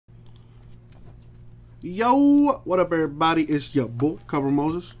Yo, what up everybody? It's your boy, Cover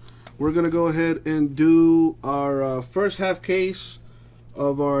Moses. We're going to go ahead and do our first half case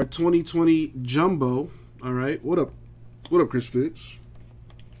of our 2020 Jumbo. All right, what up? What up, Chris Fitz?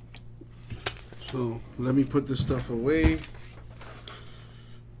 So, let me put this stuff away.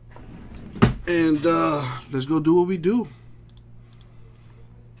 And let's go do what we do.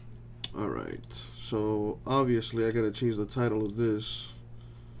 All right, so obviously I got to change the title of this.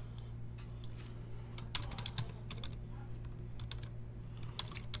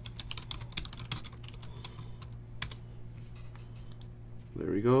 There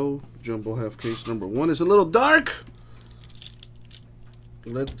we go. Jumbo half case number 1. It's a little dark.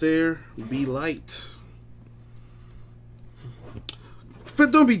 Let there be light.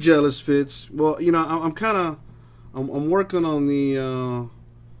 Fit, don't be jealous, Fitz. Well, you know, I'm working on the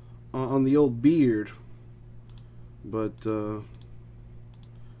old beard, but you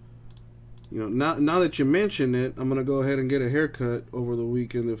know, now that you mention it, I'm gonna go ahead and get a haircut over the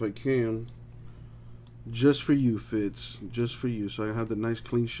weekend if I can. Just for you, Fitz. Just for you, so I have the nice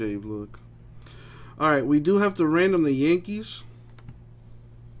clean shave look. Alright, we do have to random the Yankees.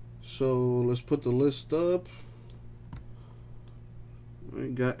 So let's put the list up. I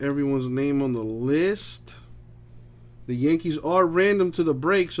got everyone's name on the list. The Yankees are random to the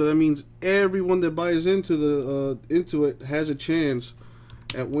break, so that means everyone that buys into it has a chance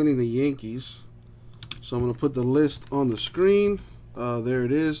at winning the Yankees. So I'm gonna put the list on the screen. There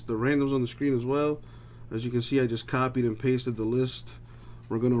it is. The randoms on the screen as well. As you can see, I just copied and pasted the list.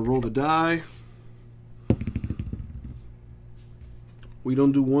 We're going to roll the die. We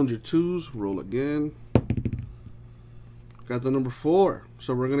don't do 1s or 2s. Roll again. Got the number 4.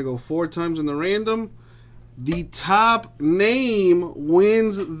 So we're going to go 4 times in the random. The top name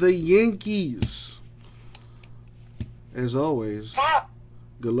wins the Yankees. As always.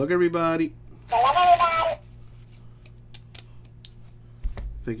 Good luck, everybody.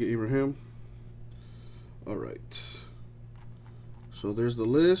 Thank you, Abraham. Alright, so there's the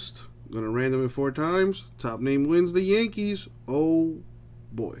list. I'm going to random it 4 times. Top name wins the Yankees. Oh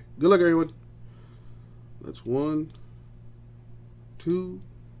boy. Good luck, everyone. That's 1, 2,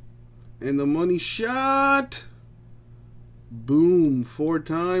 and the money shot. Boom, 4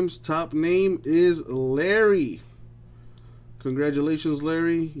 times. Top name is Larry. Congratulations,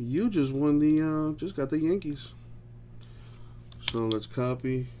 Larry. You just won the, just got the Yankees. So let's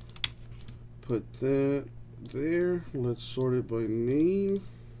copy. Put that there. Let's sort it by name.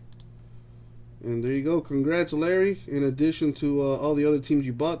 And there you go. Congrats, Larry. In addition to all the other teams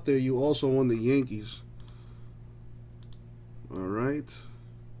you bought there, you also won the Yankees. All right.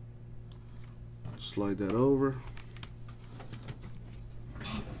 Slide that over.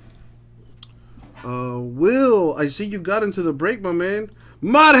 Will, I see you got into the break, my man.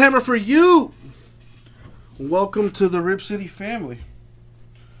 Mod Hammer for you. Welcome to the Rip City family.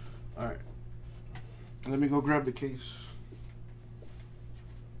 All right. Let me go grab the case.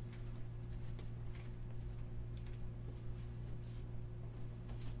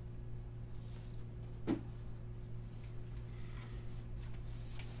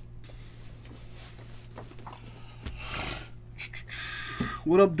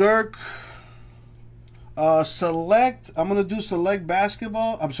 What up, Dirk? Select. I'm going to do select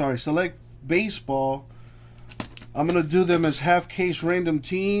basketball. I'm sorry, select baseball. I'm going to do them as half case random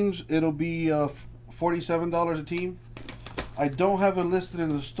teams. It'll be $47 a team. I don't have it listed in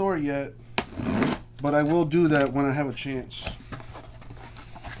the store yet, but I will do that when I have a chance.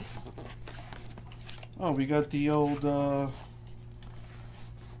 Oh, we got the old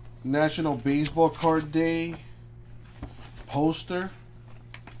National Baseball Card Day poster.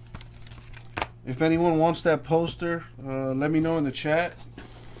 If anyone wants that poster, let me know in the chat.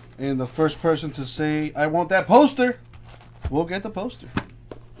 And the first person to say, I want that poster, will get the poster.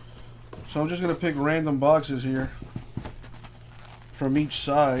 So I'm just going to pick random boxes here from each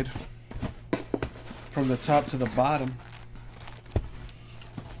side, from the top to the bottom.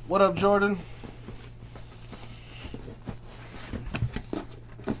 What up, Jordan?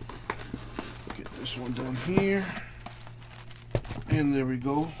 Get this one down here. And there we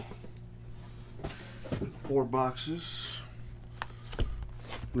go. 4 boxes.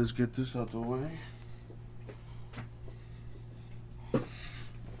 Let's get this out the way.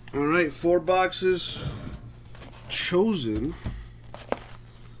 All right, 4 boxes chosen.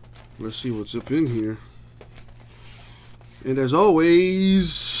 Let's see what's up in here. And as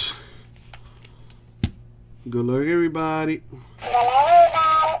always, good luck, everybody.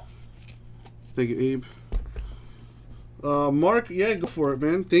 Thank you, Abe. Mark, yeah, go for it,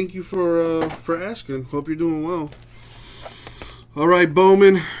 man. Thank you for asking. Hope you're doing well. All right,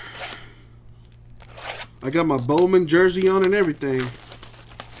 Bowman. I got my Bowman jersey on and everything.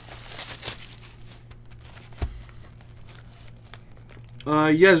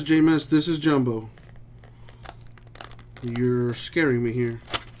 Yes, James, this is Jumbo. You're scaring me here.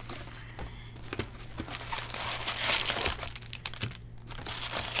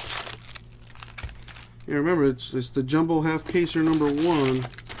 Yeah, remember, it's the Jumbo half caser number 1.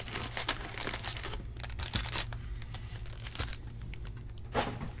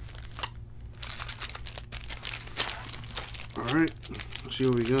 Alright, let's see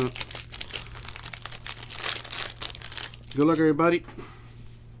what we got. Good luck, everybody.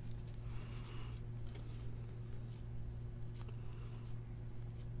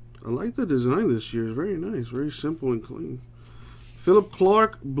 I like the design this year. It's very nice. Very simple and clean. Philip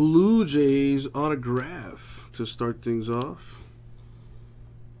Clark, Blue Jays autograph to start things off.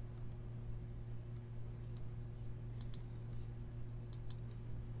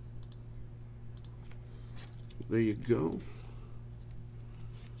 There you go.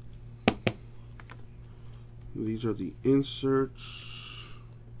 These are the inserts.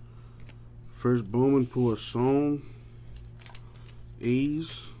 First Bowman Puasson.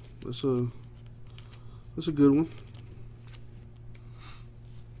 A's. That's a good one.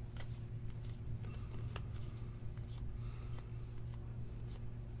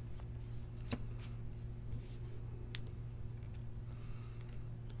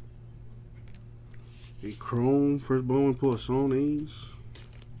 A chrome, first Bowman Puasson A's.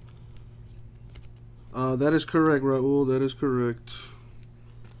 That is correct, Raul. That is correct.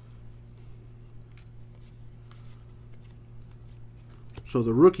 So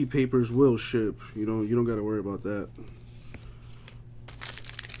the rookie papers will ship. You don't got to worry about that.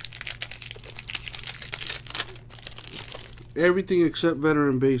 Everything except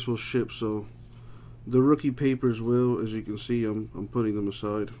veteran base will ship. So the rookie papers will, as you can see, I'm putting them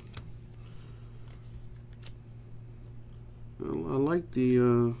aside. I like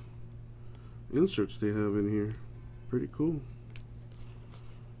the inserts they have in here. Pretty cool.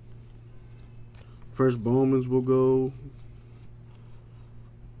 First Bowmans will go.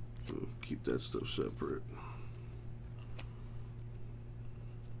 Keep that stuff separate.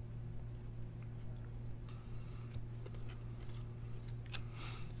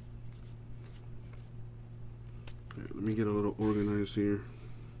 Okay, let me get a little organized here.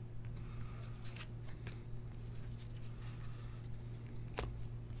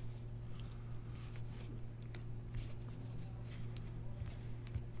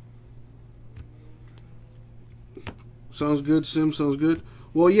 Sounds good, Sim. Sounds good.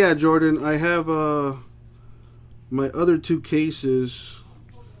 Well, yeah, Jordan, I have my other two cases.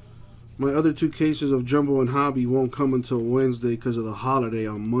 My other two cases of Jumbo and Hobby won't come until Wednesday because of the holiday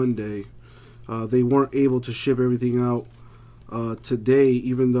on Monday. They weren't able to ship everything out today,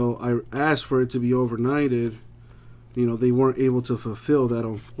 even though I asked for it to be overnighted. You know, they weren't able to fulfill that,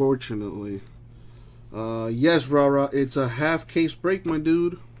 unfortunately. Yes, Rara, it's a half case break, my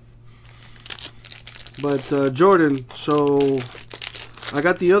dude. But Jordan, so I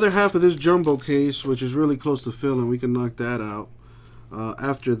got the other half of this Jumbo case, which is really close to filling. We can knock that out.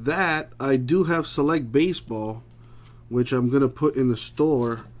 After that, I do have Select Baseball, which I'm gonna put in the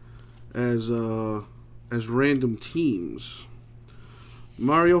store as random teams.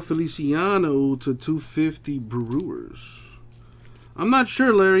 Mario Feliciano to 250 Brewers. I'm not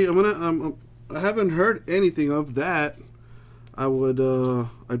sure, Larry. I haven't heard anything of that.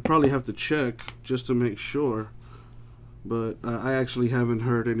 I'd probably have to check just to make sure. But I actually haven't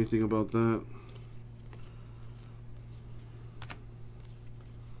heard anything about that.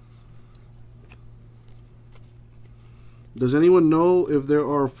 Does anyone know if there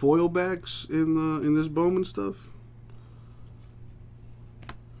are foil backs in this Bowman stuff?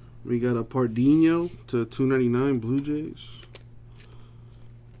 We got a Pardinho to 299 Blue Jays.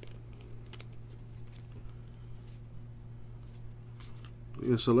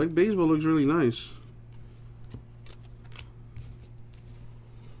 Yeah, Select Baseball looks really nice.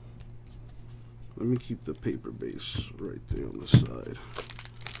 Let me keep the paper base right there on the side.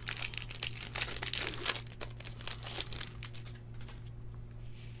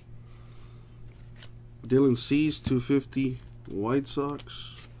 Dylan Cease, 250 White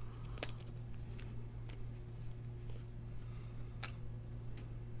Sox.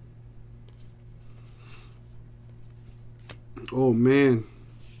 Oh man,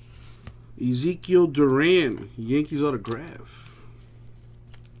 Ezekiel Duran, Yankees autograph.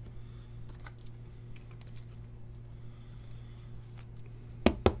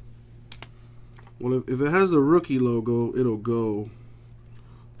 Well, if it has the rookie logo, it'll go,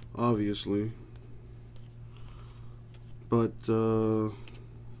 obviously. But I'm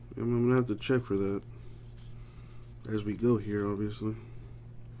gonna have to check for that. as we go here, obviously.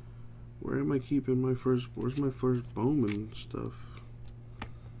 Where am I keeping my first? Where's my first Bowman stuff?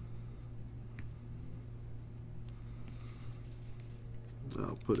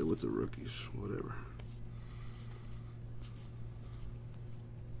 I'll put it with the rookies, whatever.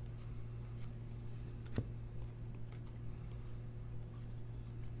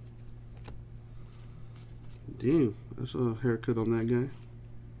 Damn, that's a haircut on that guy.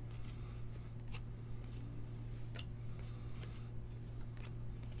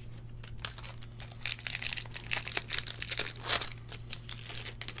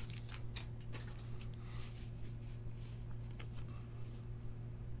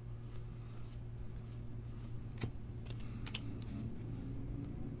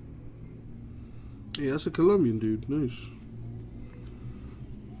 Yeah, that's a Colombian dude. Nice.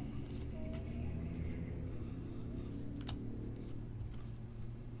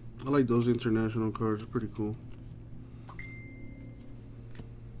 I like those international cards. They're pretty cool.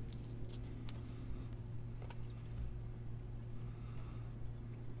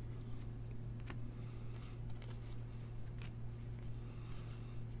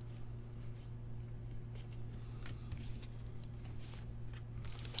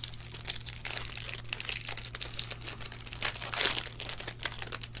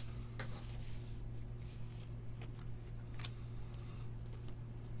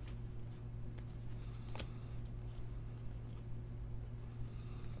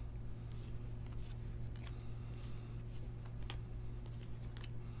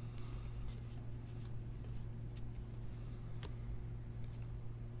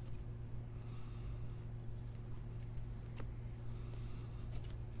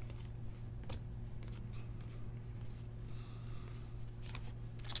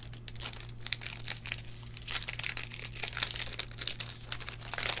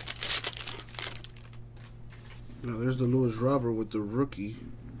 Now there's the Lewis Robert with the rookie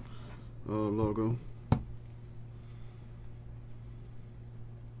logo.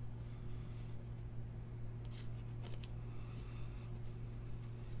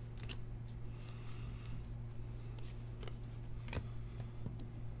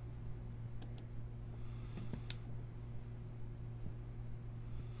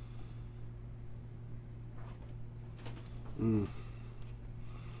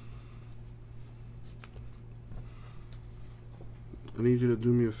 I need you to do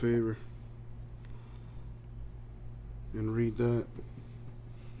me a favor and read that.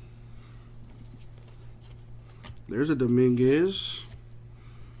 There's a Dominguez.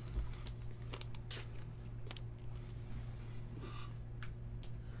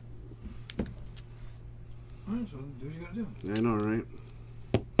 Alright, so do what you gotta do. I know, right?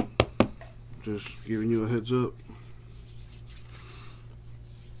 Just giving you a heads up.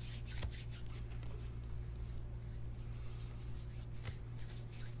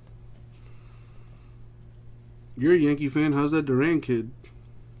 You're a Yankee fan. How's that Duran kid?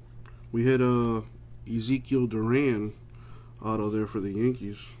 We had Ezekiel Duran auto there for the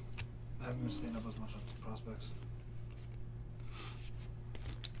Yankees. I haven't been staying up as much on the prospects.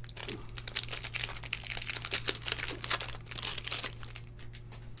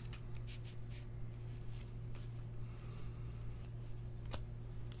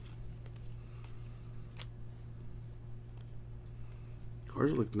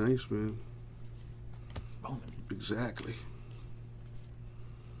 Cards look nice, man. It's Bowman. Exactly.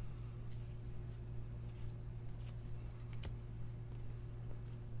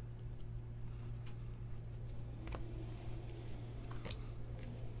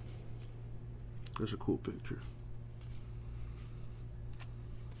 That's a cool picture.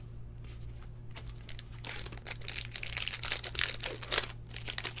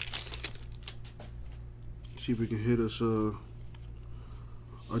 See if we can hit us a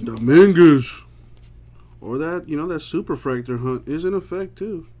Dominguez. Or that, you know, that Superfractor hunt is in effect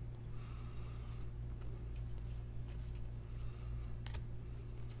too.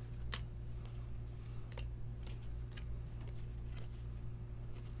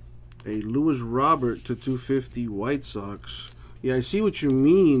 A Lewis Robert to 250 White Sox. Yeah, I see what you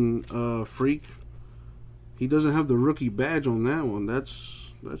mean, Freak. He doesn't have the rookie badge on that one.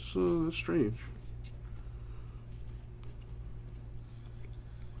 That's strange.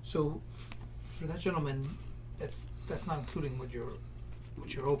 So, for that gentleman, that's not including what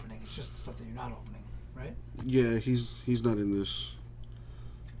you're opening. It's just the stuff that you're not opening, right? Yeah, he's not in this.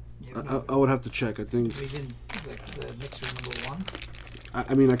 Yeah, I would have to check. I think. He's in the mixer #1.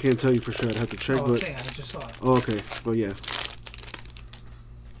 I mean, I can't tell you for sure. I'd have to check. Oh, but I just saw it. oh, okay. Well, yeah.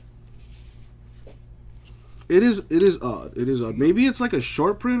 It is odd. It is odd. Maybe it's like a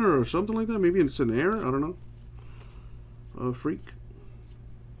short print or something like that. Maybe it's an error. I don't know. Freak.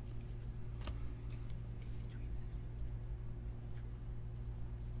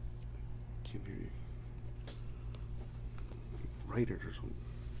 Can't hear you. Write it or something.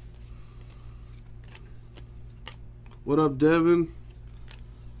 What up, Devin?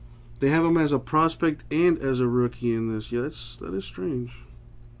 They have him as a prospect and as a rookie in this. Yeah, that is strange.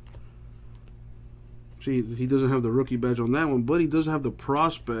 See, he doesn't have the rookie badge on that one, but he does have the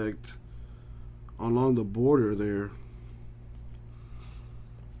prospect along the border there.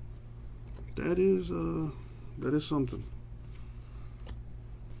 That is something.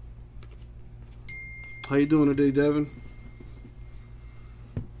 How you doing today, Devin?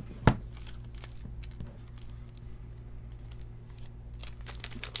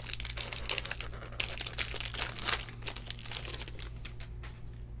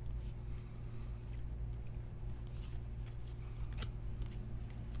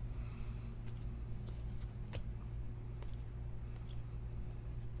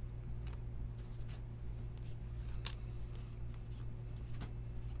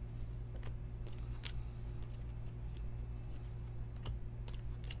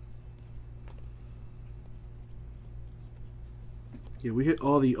 Yeah, we hit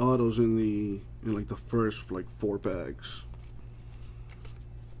all the autos in like the first like 4 packs.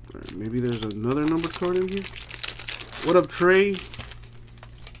 All right, maybe there's another number card in here. What up, Trey?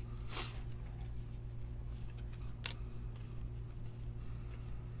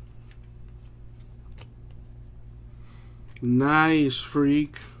 Nice,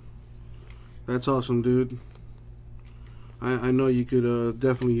 Freak. That's awesome, dude. I know you could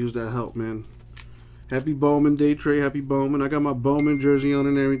definitely use that help, man. Happy Bowman Day, Trey. Happy Bowman. I got my Bowman jersey on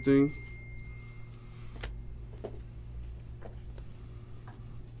and everything.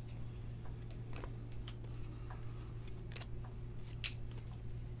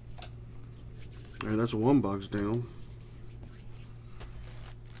 All right, that's 1 box down.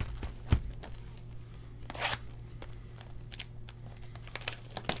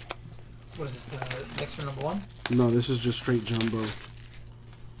 What is this, the mixer number 1? No, this is just straight jumbo.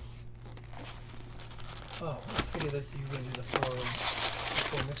 Oh, I figured that you were going to do the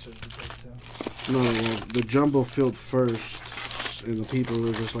four mixers we take too. No, well, the jumbo filled first, and the people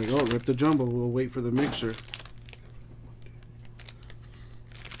were just like, oh, rip the jumbo, we'll wait for the mixer.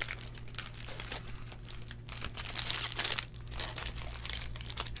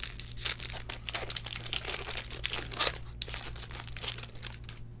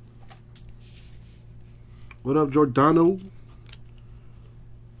 What up, Giordano?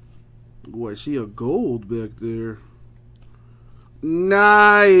 Oh, I see a gold back there.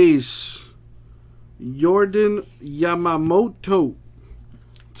 Nice! Jordan Yamamoto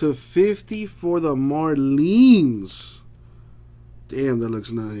 /50 for the Marlins. Damn, that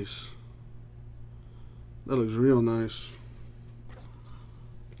looks nice. That looks real nice.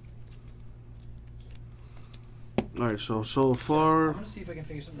 Alright, so far... I'm going to see if I can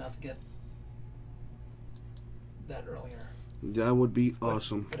figure something out to get that earlier. That would be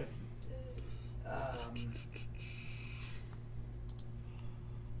awesome. But if...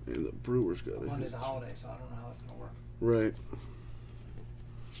 and the Brewers got it. Monday's a holiday, so I don't know how it's going to work. Right.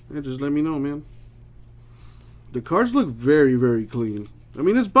 Yeah, just let me know, man. The cards look very, very clean. I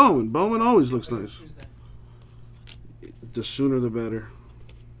mean, it's Bowman. Bowman always looks nice. Tuesday. The sooner the better.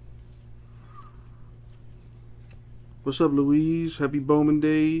 What's up, Louise? Happy Bowman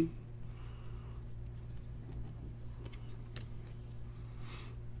Day.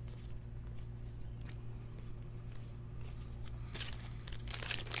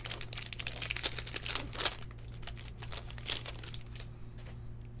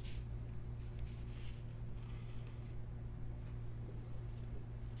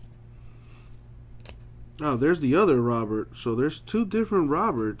 Oh, there's the other Robert. So there's 2 different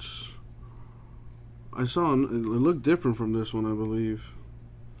Roberts. I saw it looked different from this one, I believe.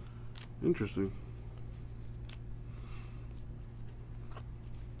 Interesting.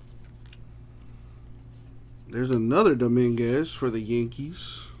 There's another Dominguez for the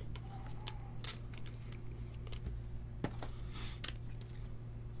Yankees.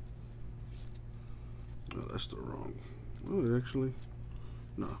 Oh, that's the wrong. Oh, it actually.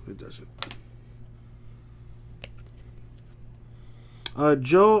 No, it doesn't.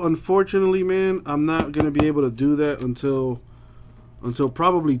 Joe, unfortunately, man, I'm not gonna be able to do that until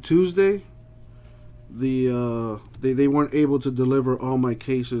probably Tuesday. They weren't able to deliver all my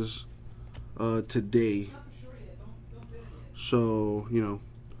cases today, so you know,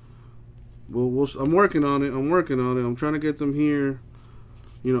 I'm working on it. I'm trying to get them here,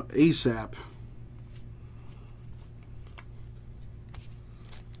 you know, ASAP.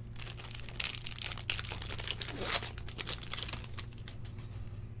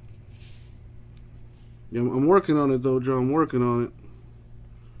 Yeah, I'm working on it though, Joe. I'm working on it.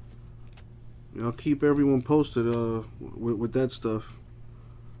 Yeah, I'll keep everyone posted with that stuff.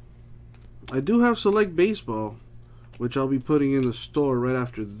 I do have Select Baseball, which I'll be putting in the store right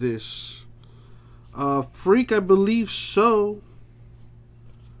after this. Freak, I believe so.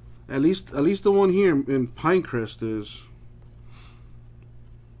 At least the one here in Pinecrest is.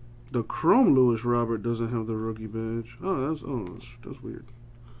 The Chrome Lewis Robert doesn't have the rookie badge. That's weird.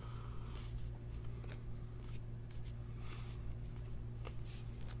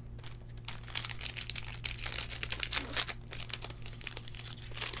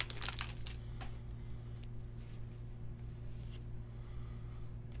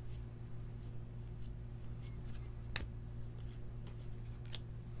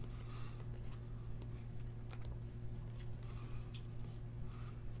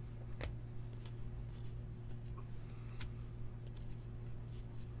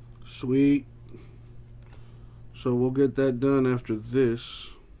 Sweet. So we'll get that done after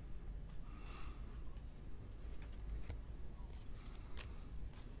this.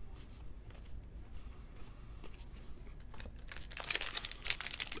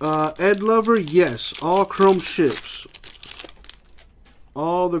 Ed Lover, yes. All Chrome ships.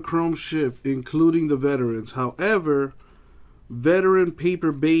 All the Chrome ship, including the veterans. However, veteran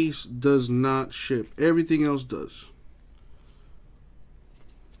paper base does not ship. Everything else does.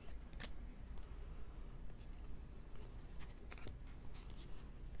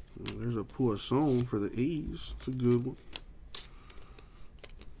 There's a Poisson for the A's. It's a good one.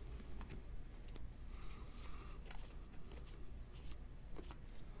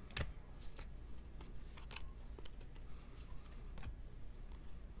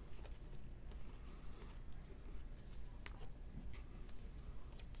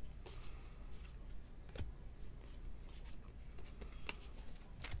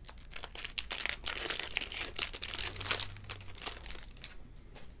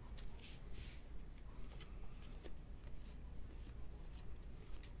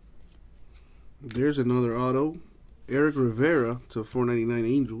 There's another auto. Eric Rivera to 499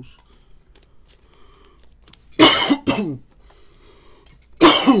 Angels.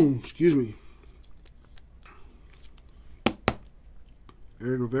 Excuse me.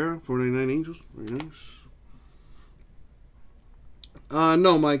 Eric Rivera, 499 Angels. Very nice.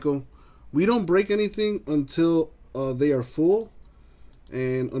 No, Michael. We don't break anything until they are full.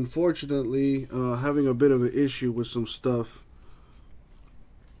 And unfortunately, having a bit of an issue with some stuff.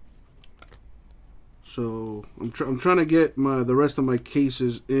 So I'm trying to get the rest of my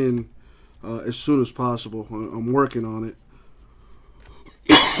cases in as soon as possible. I'm working on it.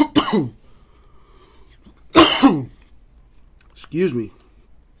 Excuse me.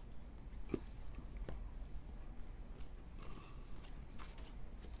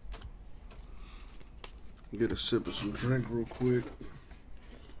 Get a sip of some drink real quick.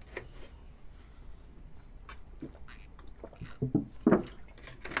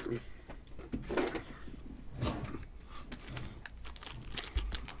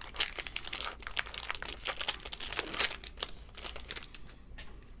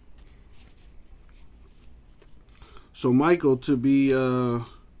 So Michael, to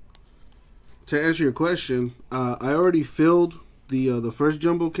answer your question, I already filled the first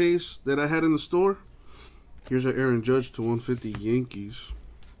jumbo case that I had in the store. Here's our Aaron Judge to 150 Yankees.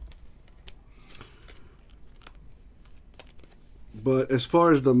 But as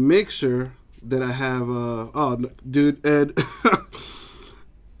far as the mixer that I have, oh dude, Ed,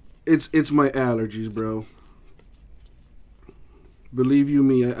 it's my allergies, bro. Believe you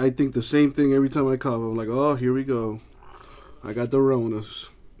me, I think the same thing every time I cough. I'm like, oh, here we go. I got the Ronas.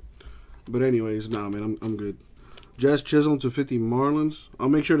 But anyways, nah, man, I'm good. Jazz Chisholm to 50 Marlins. I'll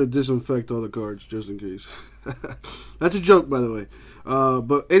make sure to disinfect all the cards just in case. That's a joke, by the way.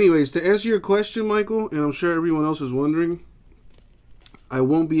 But anyways, to answer your question, Michael, and I'm sure everyone else is wondering, I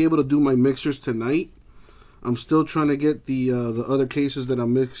won't be able to do my mixers tonight. I'm still trying to get the other cases that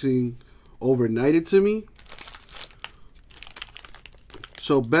I'm mixing overnighted to me.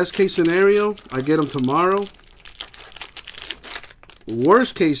 So best case scenario, I get them tomorrow.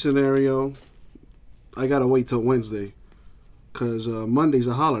 Worst case scenario, I gotta wait till Wednesday, cause Monday's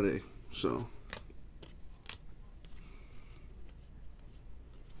a holiday. So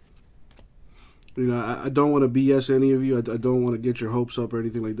you know, I don't want to BS any of you. I don't want to get your hopes up or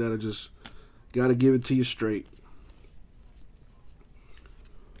anything like that. I just gotta give it to you straight.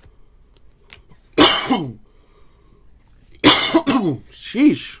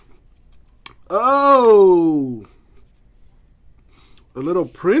 Sheesh. Oh, a little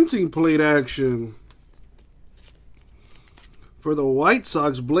printing plate action for the White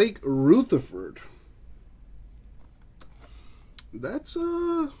Sox. Blake Rutherford. That's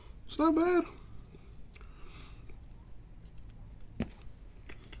it's not bad.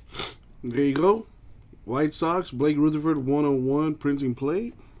 There you go. White Sox, Blake Rutherford 101 printing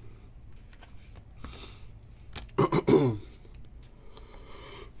plate.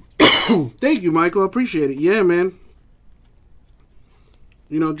 Thank you, Michael. I appreciate it. Yeah, man.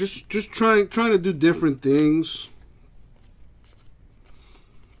 You know, just trying to do different things.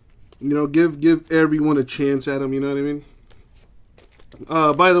 You know, give everyone a chance at them. You know what I mean?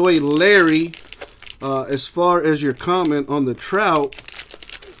 By the way, Larry, as far as your comment on the Trout,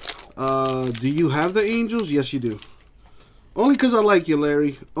 do you have the Angels? Yes, you do. Only because I like you,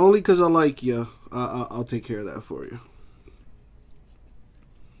 Larry. Only because I like you. I'll take care of that for you.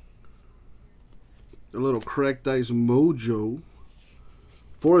 A little cracked ice mojo.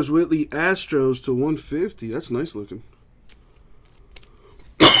 Forrest Whitley Astros to 150. That's nice looking.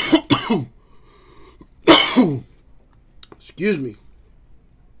 Excuse me.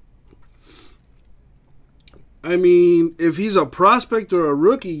 I mean, if he's a prospect or a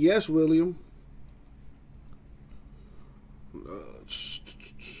rookie, yes, William.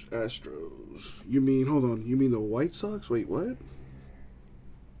 Astros. You mean, hold on. You mean the White Sox? Wait, what?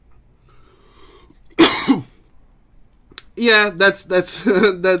 Yeah, that's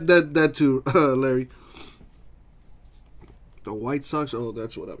that too, Larry. The White Sox. Oh,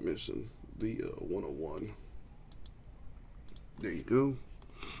 that's what I'm missing. The 101. There you go.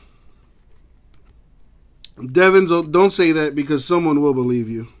 Devins, don't say that because someone will believe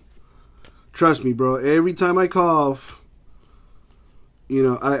you. Trust me, bro. Every time I cough, you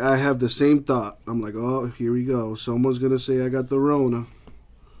know, I have the same thought. I'm like, oh, here we go. Someone's gonna say I got the Rona.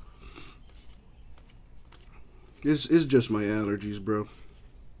 It's just my allergies, bro.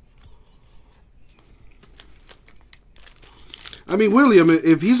 I mean, William,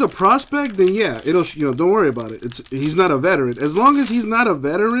 if he's a prospect, then yeah, it'll, you know, don't worry about it. He's not a veteran. As long as he's not a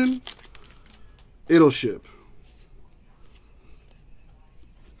veteran, it'll ship.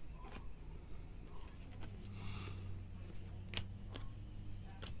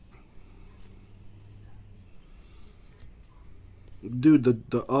 Dude,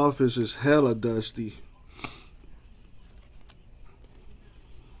 the office is hella dusty.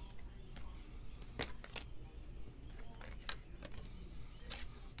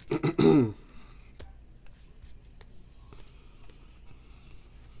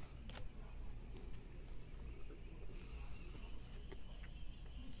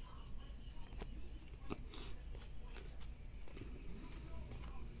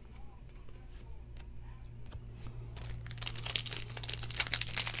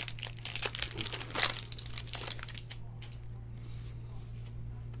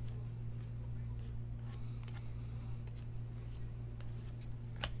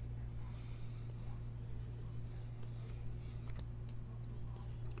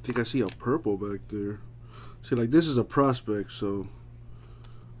 I think I see a purple back there. See, like, this is a prospect, so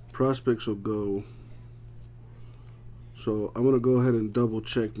prospects will go. So I'm gonna go ahead and double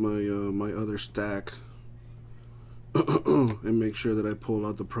check my my other stack and make sure that I pull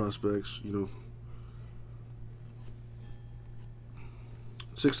out the prospects. You know,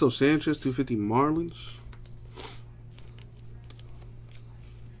 Sixto Sanchez, 250 Marlins.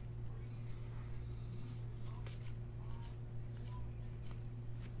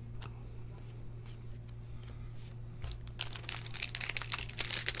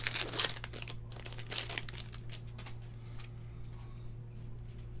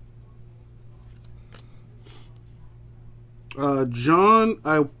 John,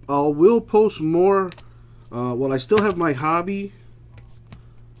 I will post more. Well, I still have my hobby.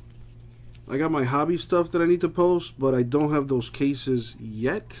 I got my hobby stuff that I need to post, but I don't have those cases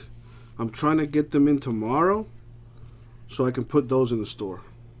yet. I'm trying to get them in tomorrow so I can put those in the store.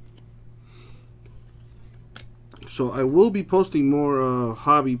 So I will be posting more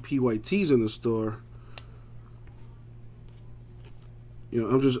hobby PYTs in the store. You know,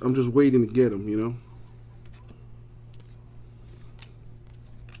 I'm just waiting to get them, you know.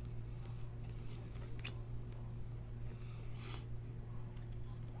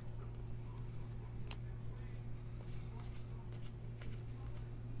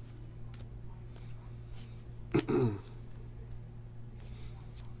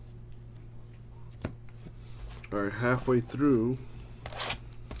 All right, halfway through.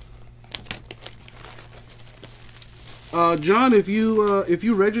 John, if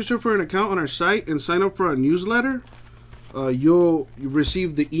you register for an account on our site and sign up for our newsletter, you'll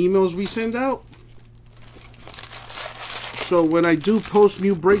receive the emails we send out. So when I do post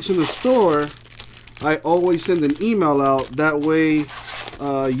new breaks in the store, I always send an email out. That way,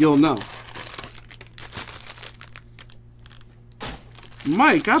 you'll know.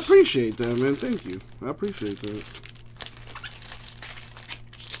 Mike, I appreciate that, man. Thank you. I appreciate that.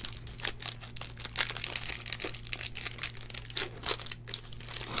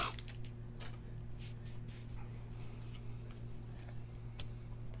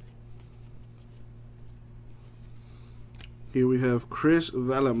 Here we have Chris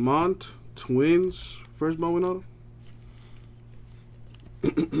Valamont, Twins, first Bowman auto.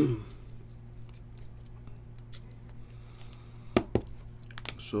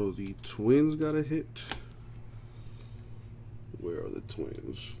 So the Twins got a hit. Where are the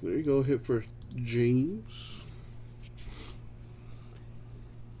Twins? There you go, hit for James.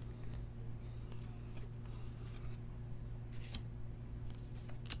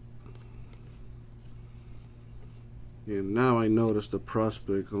 And now I notice the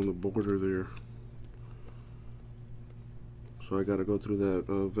prospect on the border there. So I got to go through that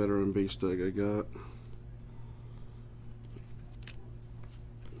veteran base tag I got.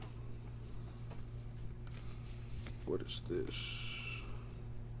 What is this?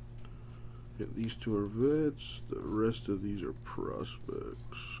 Yeah, these two are vets. The rest of these are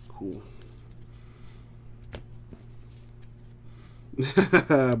prospects. Cool.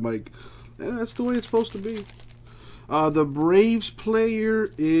 Mike, yeah, that's the way it's supposed to be. The Braves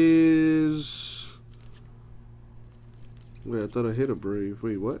player is... Wait, I thought I hit a Brave.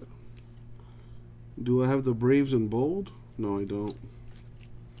 Wait, what? Do I have the Braves in bold? No, I don't.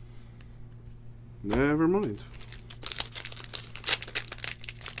 Never mind.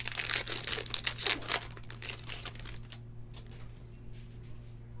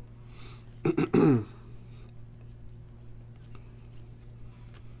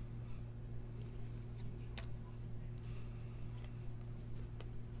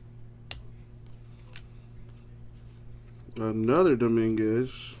 Another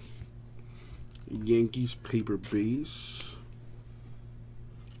Dominguez. Yankees paper base.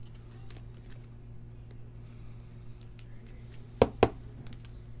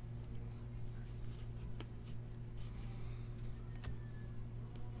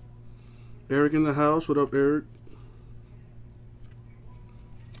 Eric in the house. What up, Eric?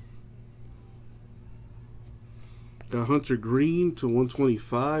 Got Hunter Green to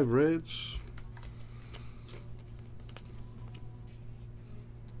 125 Reds.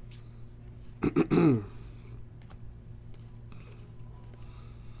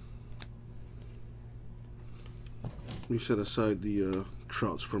 Let me set aside the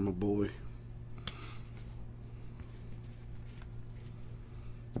Trouts for my boy.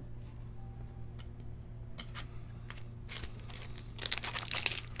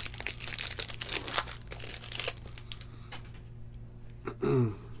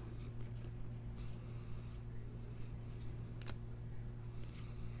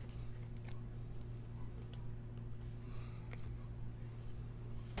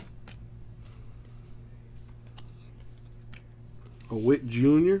 A Witt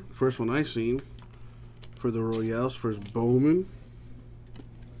Jr., first one I seen for the Royals, first Bowman.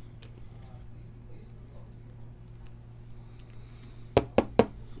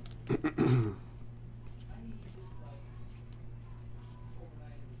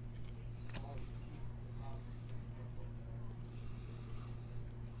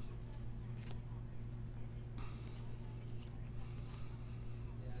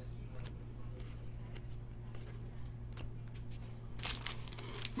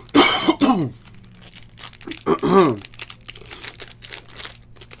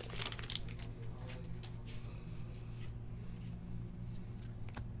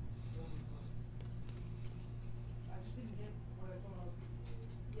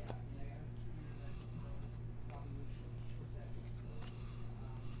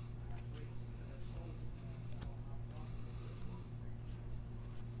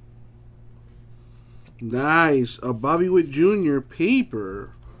 Nice. A Bobby Witt Jr.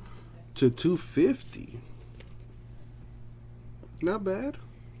 paper to 250. Not bad.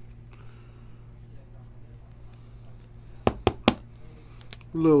 A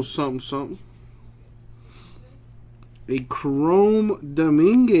little something, something. A Chrome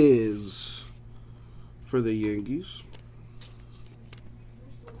Dominguez for the Yankees.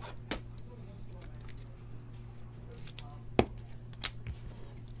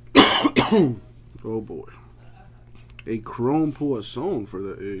 Oh boy. A Chrome Poisson for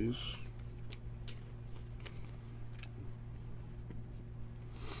the A's.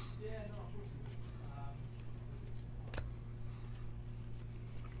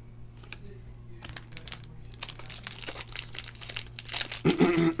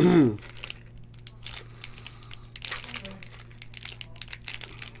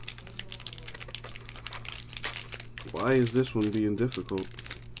 Why is this one being difficult?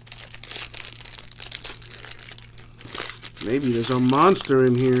 Maybe there's a monster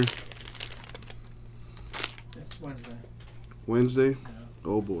in here. It's Wednesday. Wednesday? Yeah.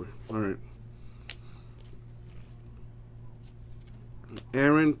 Oh boy. Alright.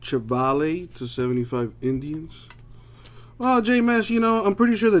 Aaron Chavale to 75 Indians. Well, J-Mass, you know, I'm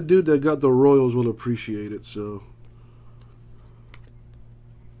pretty sure the dude that got the Royals will appreciate it, so.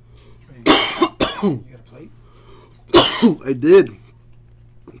 You got a plate? I did.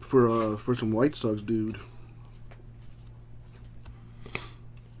 For some White Sox dude.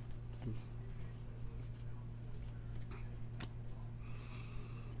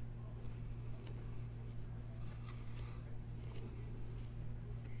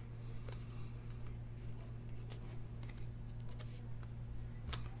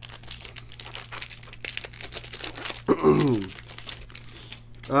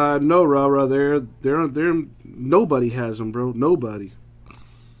 No, Rara. They're nobody has them, bro. Nobody.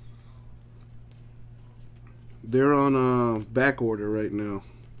 They're on back order right now.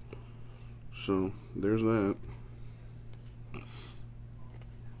 So there's that.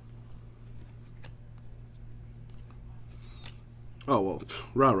 Oh well,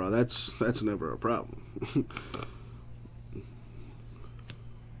 Rara. That's never a problem.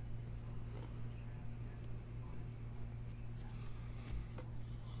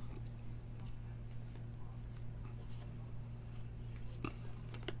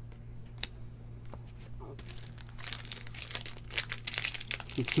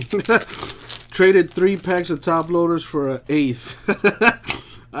 Traded 3 packs of top loaders for an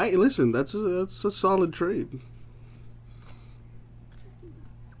 8th. Listen. That's a solid trade.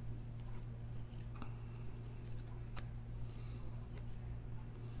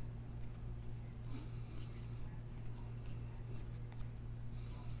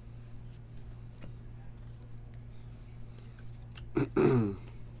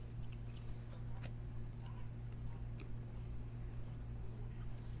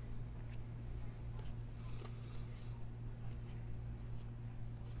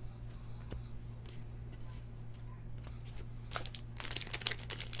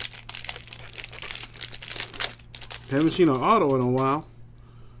 Haven't seen an auto in a while.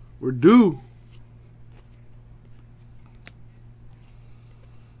 We're due.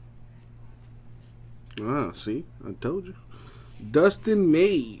 Ah, see? I told you. Dustin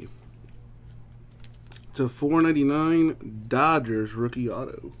May to 499 Dodgers rookie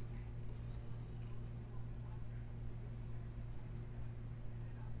auto.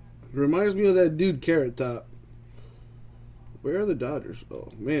 Reminds me of that dude Carrot Top. Where are the Dodgers? Oh,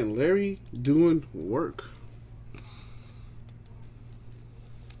 man. Larry doing work.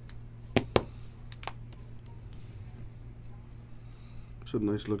 It's a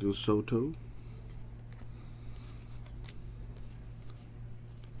nice looking Soto.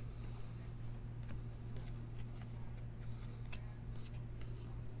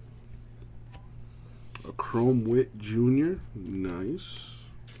 A Chrome Witt Jr. Nice.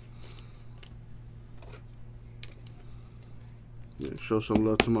 Yeah, show some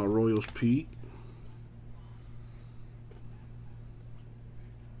love to my Royals Pete.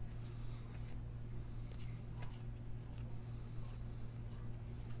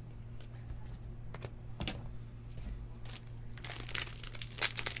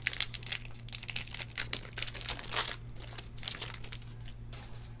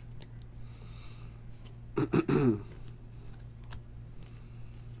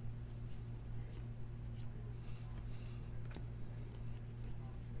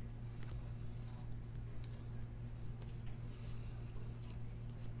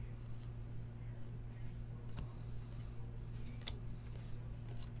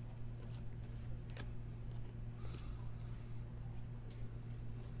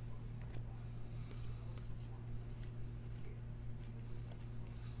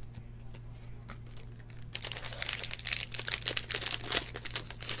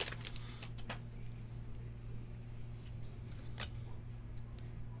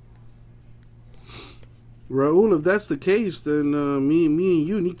 Raul, if that's the case, then me and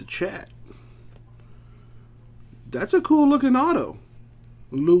you need to chat. That's a cool looking auto.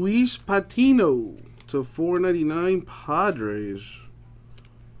 Luis Patino to 499 Padres.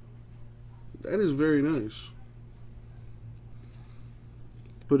 That is very nice.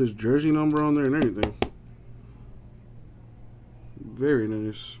 Put his jersey number on there and everything. Very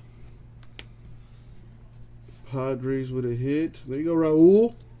nice. Padres with a hit. There you go,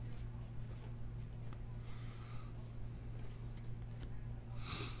 Raul.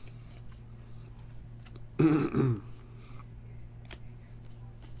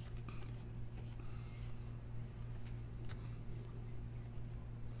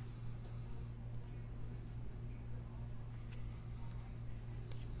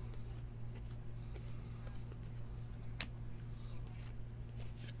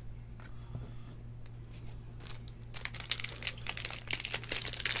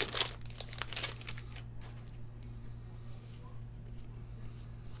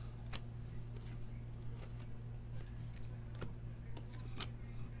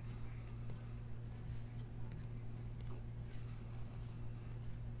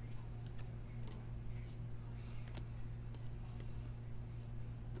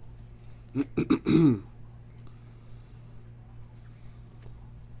 I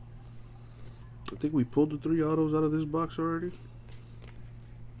think we pulled the 3 autos out of this box already.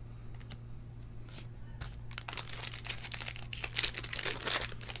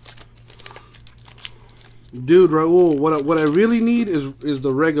 Dude, Raul, what I really need is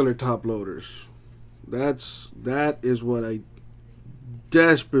the regular top loaders. That is what I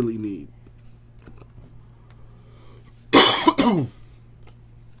desperately need.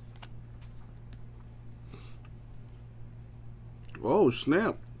 Oh,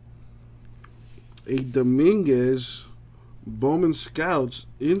 snap. A Dominguez Bowman Scouts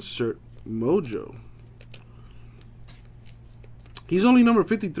insert mojo. He's only number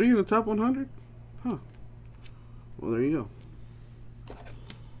 53 in the top 100? Huh. Well, there you go.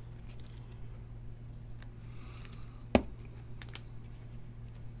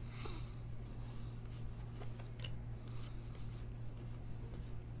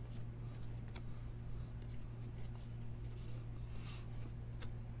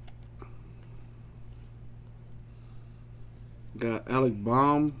 Got Alec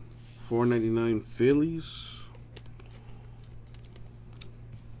Baum, $4.99 Phillies.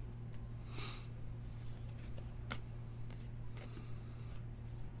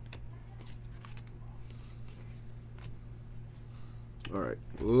 All right,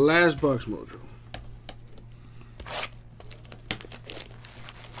 last box mojo.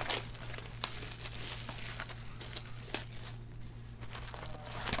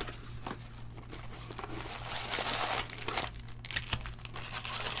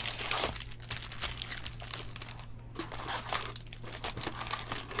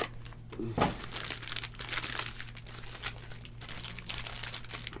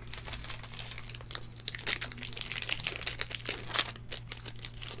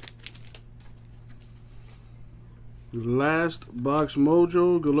 Last box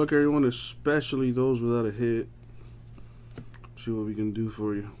mojo. Good luck, everyone, especially those without a hit. See what we can do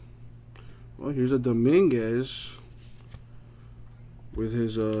for you. Well, here's a Dominguez with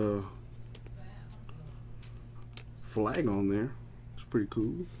his flag on there. It's pretty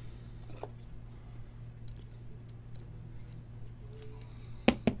cool.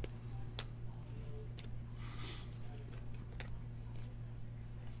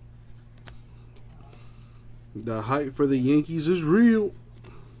 The hype for the Yankees is real.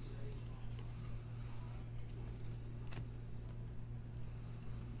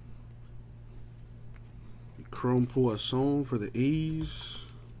 Chrome Poisson for the A's.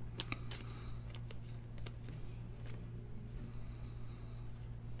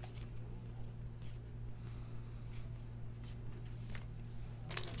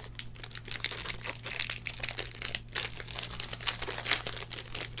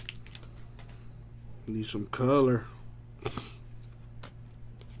 Need some color.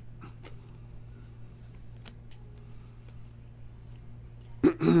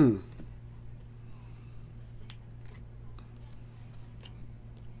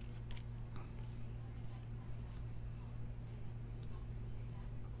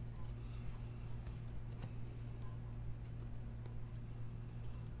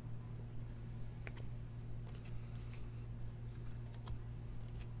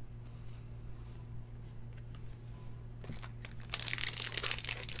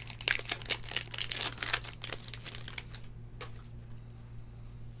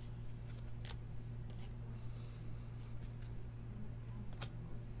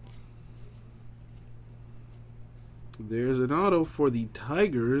 There's an auto for the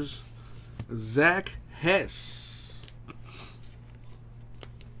Tigers, Zach Hess.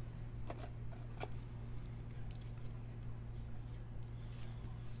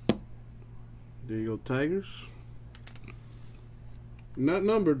 There you go, Tigers. Not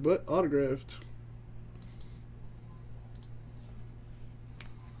numbered, but autographed.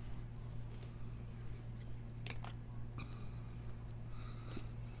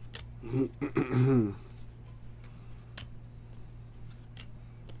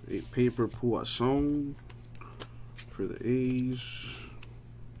 A paper Poisson for the A's.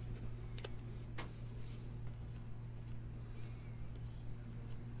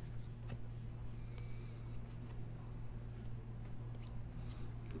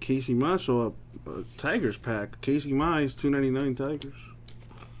 Casey Mize, so a Tigers pack. Casey Mize, $2.99 Tigers.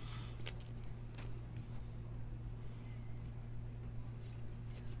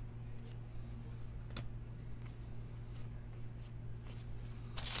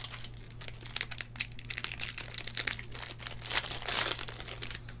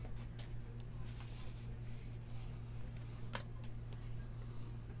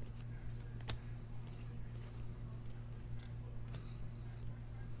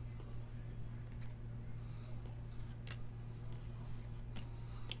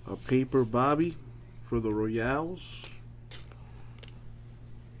 A paper Bobby for the Royals.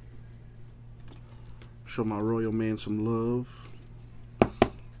 Show my Royal man some love.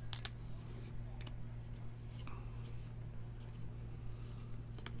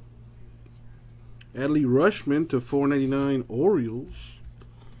 Adley Rushman to 499 Orioles.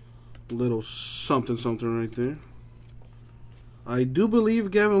 A little something something right there. I do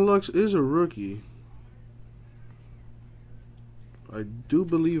believe Gavin Lux is a rookie. I do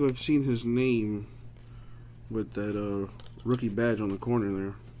believe I've seen his name with that rookie badge on the corner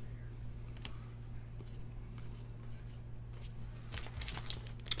there.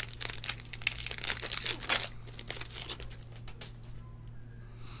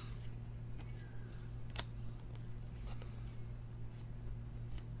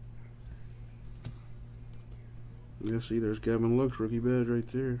 Yeah, see, there's Gavin Lux, rookie badge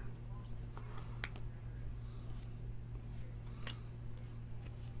right there.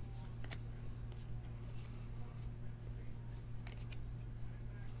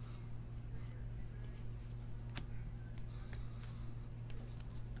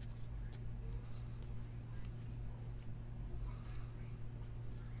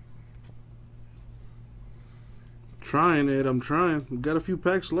 Trying, Ed, I'm trying. We've got a few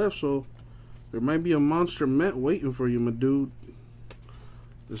packs left, so there might be a monster Met waiting for you, my dude.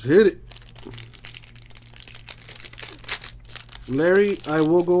 Let's hit it. Larry, I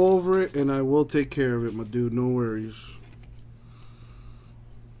will go over it, and I will take care of it, my dude. No worries.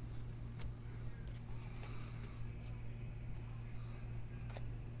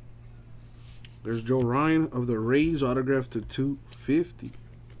 There's Joe Ryan of the Rays, autographed to 250.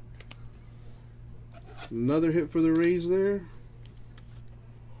 Another hit for the Rays there.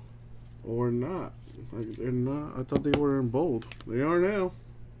 Or not. They're not. I thought they were in bold. They are now.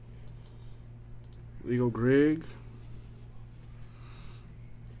 There you go, Greg.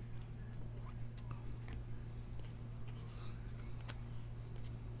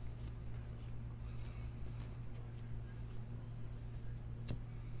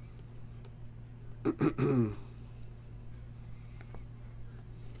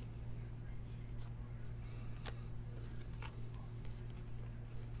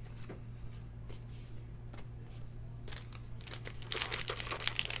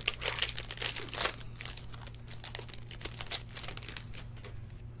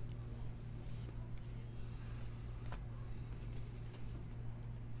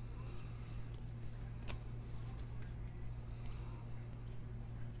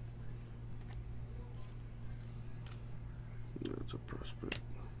 That's a prospect.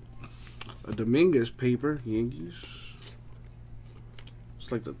 A Dominguez paper, Yankees.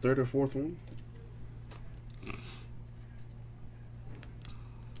 It's like the third or fourth one.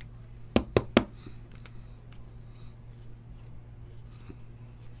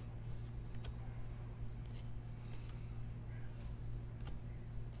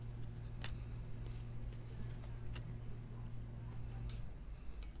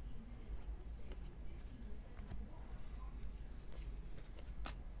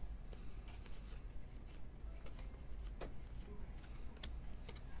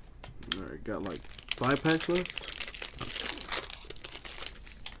 Alright, got like 5 packs left.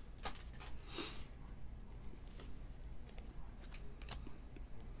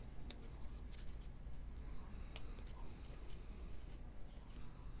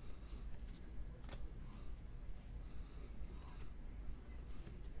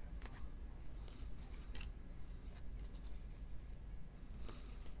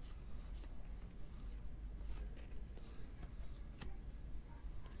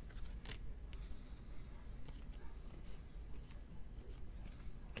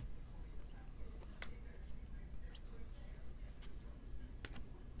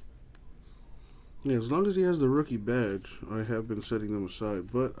 Yeah, as long as he has the rookie badge, I have been setting them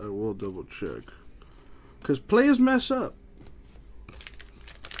aside, but I will double check. Because players mess up.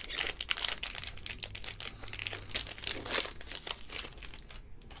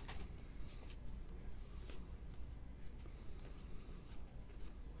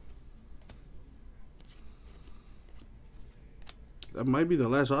 That might be the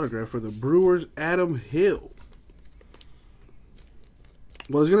last autograph for the Brewers, Adam Hill.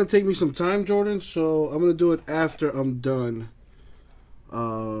 Well, it's going to take me some time, Jordan, so I'm going to do it after I'm done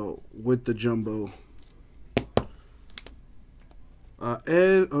with the jumbo.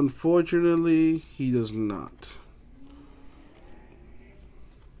 Ed, unfortunately, he does not.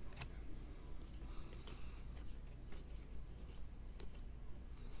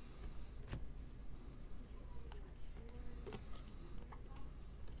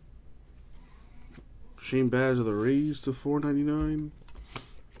 Shane Baz of the Rays to $4.99.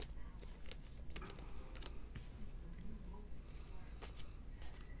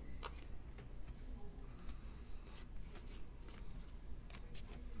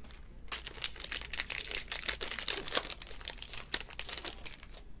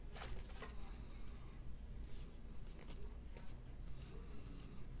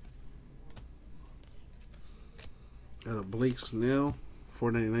 Got a Blake Snell,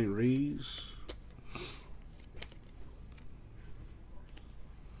 $4.99 raise.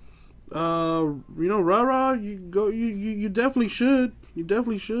 You know, rah-rah, you definitely should. You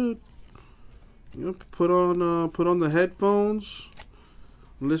definitely should. You know, put on the headphones.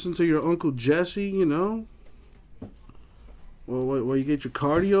 Listen to your Uncle Jesse, you know. While you get your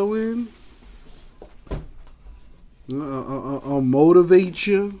cardio in. I'll motivate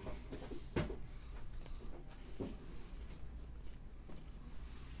you.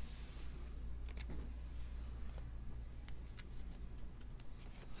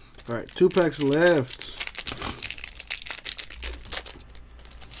 All right, 2 packs left.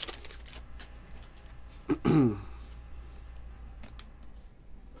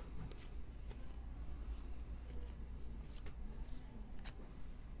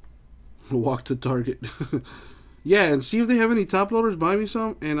 Walk to Target. Yeah, and see if they have any top loaders. Buy me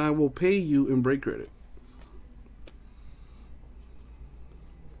some, and I will pay you in break credit.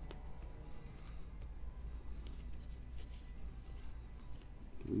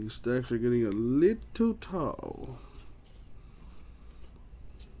 These stacks are getting a little tall.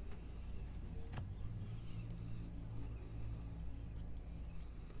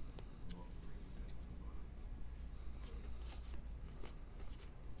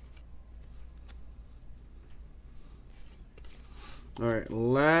 All right,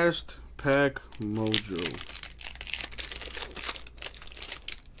 last pack mojo.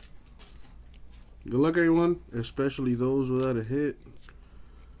 Good luck, everyone, especially those without a hit.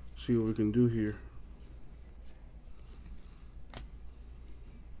 See what we can do here.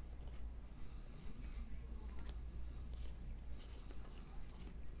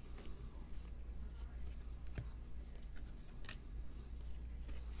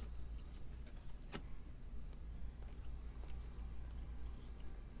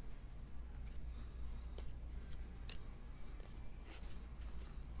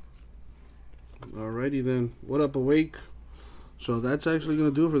 Alrighty then. What up, Awake? So that's actually going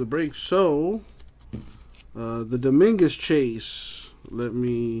to do it for the break. So, the Dominguez chase. Let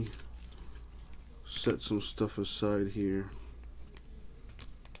me set some stuff aside here.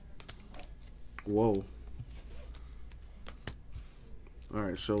 Whoa.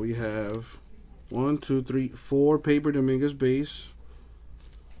 Alright, so we have 1, 2, 3, 4 paper Dominguez base.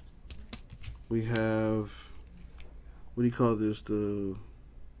 We have, what do you call this? The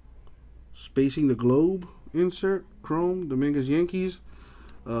Spacing the Globe insert, chrome, Dominguez Yankees,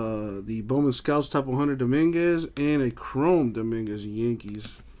 the Bowman Scouts Top 100 Dominguez, and a chrome Dominguez Yankees.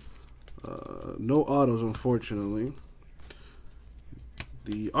 No autos, unfortunately.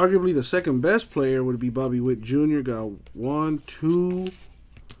 Arguably the second best player would be Bobby Witt Jr. Got 1, 2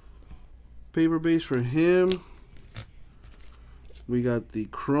 paper base for him. We got the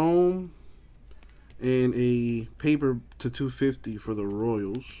chrome and a paper to 250 for the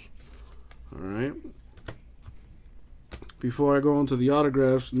Royals. All right. Before I go on to the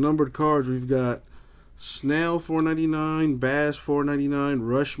autographs, numbered cards, we've got Snell $4.99, Bass $4.99,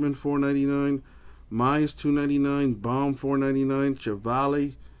 Rushman $4.99, Mize $2.99, Baum $4.99,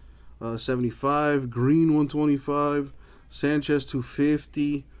 Chevalier $75, Green $125, Sanchez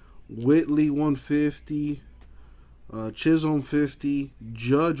 $250, Whitley $150, Chisholm $50,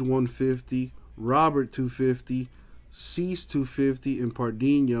 Judge $150, Robert $250, Cease $250, and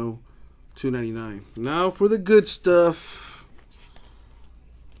Pardinho $2.99. Now for the good stuff.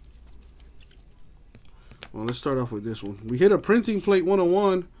 Well, let's start off with this one. We hit a printing plate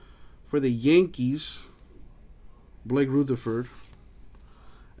 101 for the Yankees. Blake Rutherford.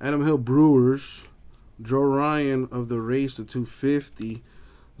 Adam Hill Brewers. Joe Ryan of the Rays to 250.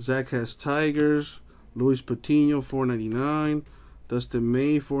 Zach has Tigers. Luis Patino $4.99. Dustin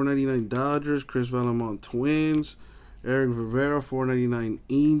May $4.99 Dodgers. Chris Vallemont Twins. Eric Rivera $4.99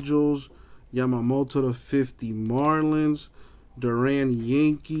 Angels. Yamamoto to 50 Marlins. Duran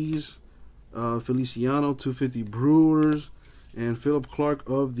Yankees. Feliciano 250 Brewers. And Philip Clark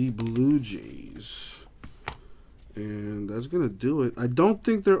of the Blue Jays. And that's going to do it. I don't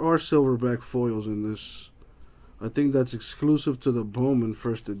think there are silverback foils in this. I think that's exclusive to the Bowman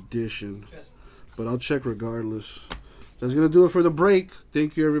first edition. Yes. But I'll check regardless. That's going to do it for the break.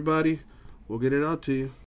 Thank you, everybody. We'll get it out to you.